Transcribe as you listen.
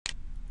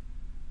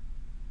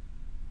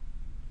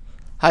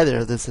Hi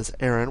there, this is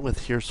Aaron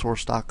with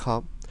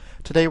HearSource.com.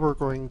 Today we're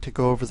going to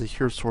go over the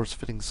HearSource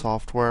fitting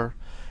software,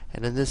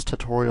 and in this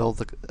tutorial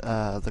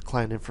the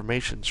client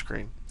information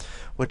screen,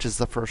 which is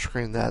the first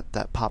screen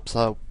that pops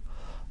up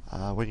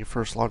when you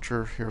first launch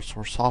your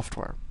HearSource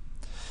software.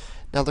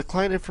 Now the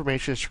client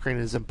information screen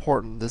is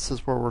important. This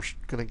is where we're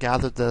going to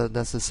gather the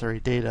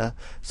necessary data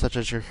such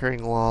as your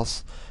hearing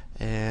loss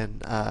and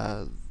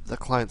the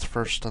client's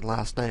first and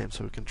last name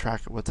so we can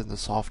track it within the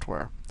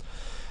software.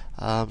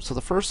 So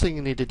the first thing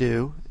you need to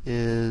do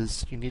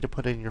is you need to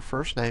put in your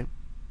first name,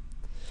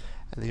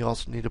 and then you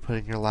also need to put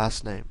in your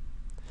last name.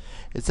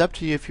 It's up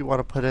to you if you want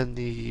to put in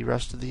the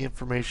rest of the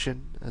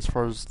information as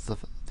far as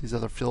these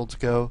other fields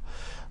go,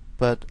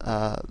 but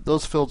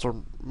those fields are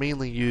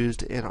mainly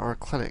used in our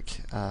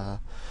clinic,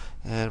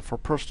 and for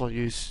personal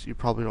use you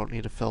probably don't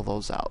need to fill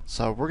those out.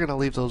 So we're going to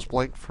leave those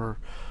blank for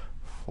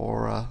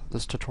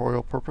this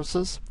tutorial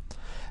purposes.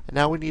 And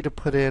now we need to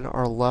put in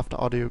our left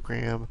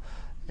audiogram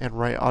and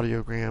right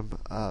audiogram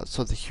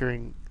so the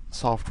hearing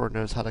software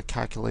knows how to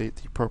calculate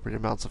the appropriate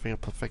amounts of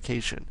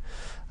amplification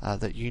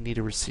that you need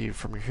to receive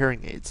from your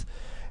hearing aids.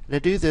 And to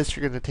do this,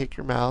 you're going to take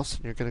your mouse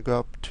and you're going to go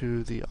up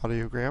to the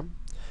audiogram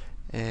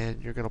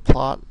and you're going to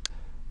plot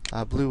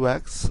blue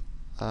X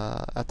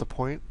at the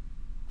point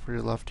for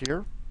your left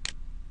ear.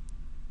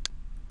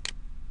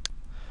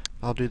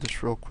 I'll do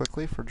this real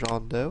quickly for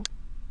John Doe.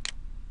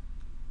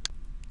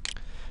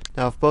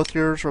 Now if both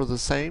ears are the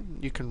same,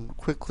 you can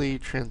quickly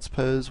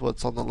transpose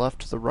what's on the left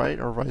to the right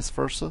or vice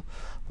versa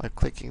by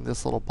clicking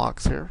this little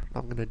box here.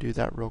 I'm going to do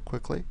that real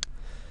quickly.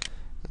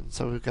 And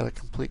so we've got a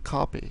complete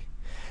copy.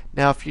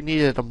 Now if you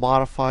needed to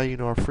modify,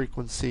 a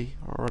frequency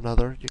or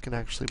another, you can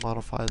actually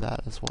modify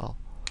that as well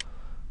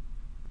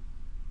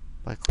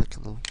by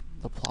clicking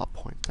the plot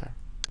point there.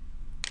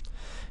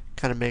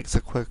 Kind of makes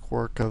a quick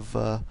work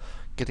of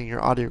getting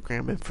your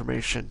audiogram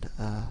information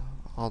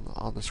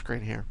on the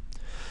screen here.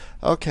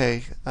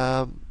 Okay,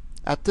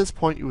 at this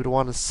point you would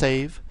want to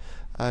save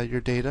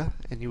your data,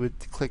 and you would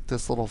click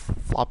this little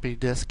floppy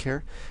disk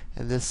here,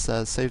 and this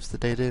saves the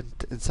data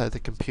inside the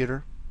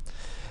computer.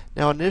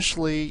 Now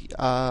initially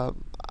I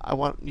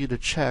want you to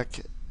check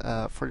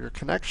for your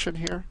connection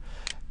here,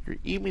 your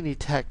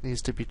eMiniTech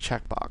needs to be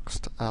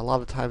checkboxed. A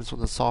lot of times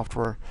when the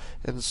software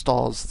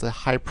installs, the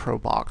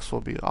HiPro box will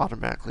be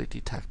automatically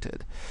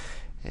detected,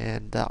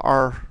 and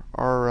our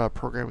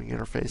programming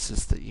interface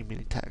is the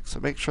eMiniTech, so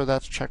make sure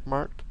that's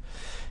checkmarked.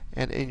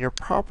 And in your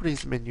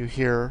properties menu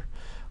here,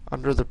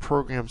 under the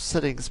program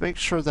settings, make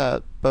sure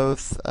that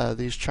both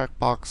these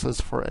checkboxes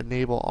for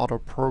enable auto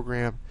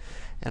program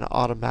and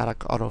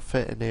automatic auto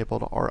fit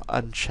enabled are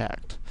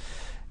unchecked,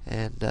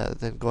 and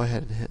then go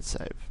ahead and hit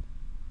save.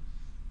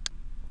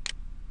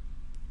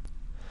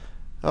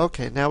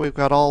 Okay, now we've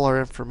got all our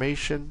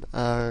information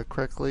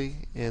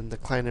correctly in the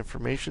client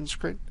information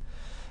screen,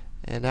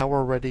 and now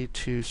we're ready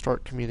to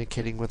start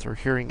communicating with our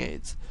hearing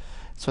aids.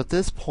 So at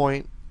this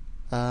point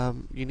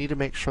you need to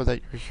make sure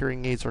that your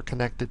hearing aids are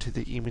connected to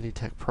the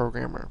eMiniTech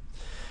programmer.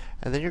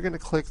 And then you're going to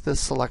click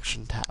this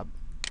selection tab.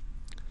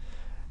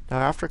 Now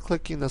after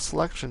clicking the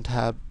selection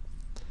tab,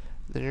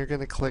 then you're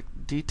going to click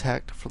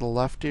detect for the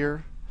left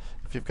ear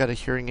if you've got a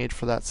hearing aid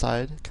for that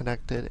side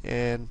connected,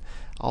 and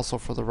also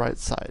for the right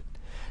side.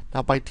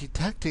 Now by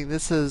detecting,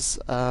 this is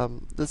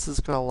going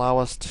to allow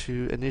us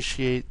to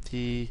initiate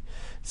the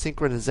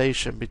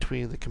synchronization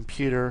between the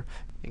computer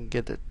and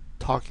get it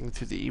talking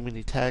through the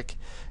eMiniTech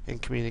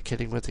and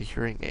communicating with the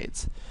hearing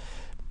aids.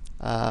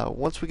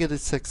 Once we get a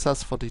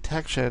successful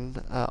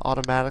detection,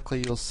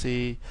 automatically you'll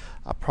see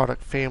a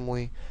product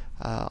family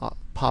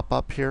pop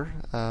up here.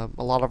 A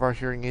lot of our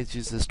hearing aids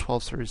use this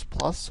 12 Series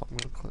Plus, so I'm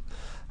going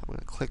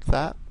to click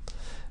that,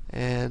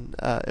 and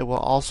it will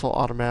also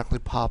automatically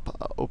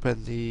pop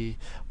open the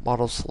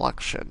model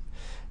selection.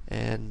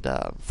 And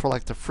for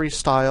like the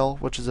Freestyle,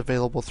 which is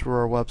available through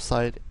our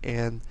website,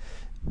 and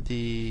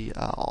the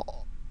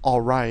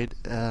Alright,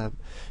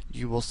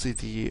 you will see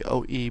the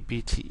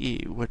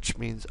OEBTE, which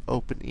means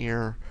open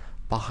ear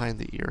behind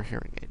the ear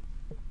hearing aid.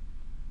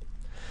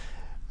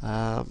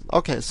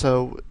 Okay,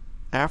 so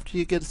after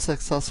you get a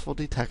successful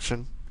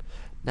detection,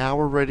 now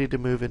we're ready to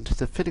move into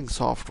the fitting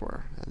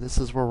software, and this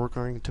is where we're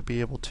going to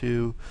be able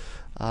to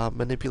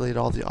manipulate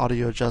all the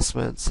audio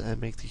adjustments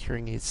and make the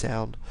hearing aid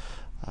sound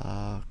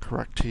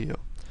correct to you.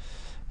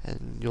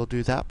 And you'll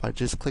do that by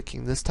just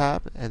clicking this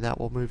tab, and that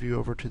will move you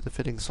over to the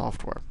fitting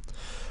software.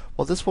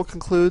 Well, this will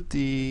conclude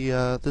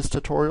this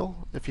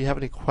tutorial. If you have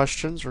any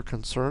questions or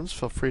concerns,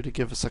 feel free to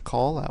give us a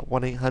call at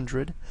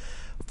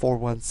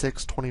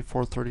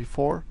 1-800-416-2434,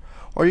 or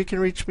you can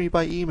reach me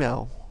by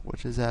email,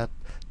 which is at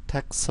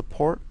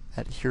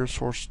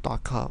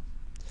techsupport@hearsource.com.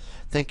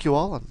 Thank you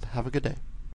all, and have a good day.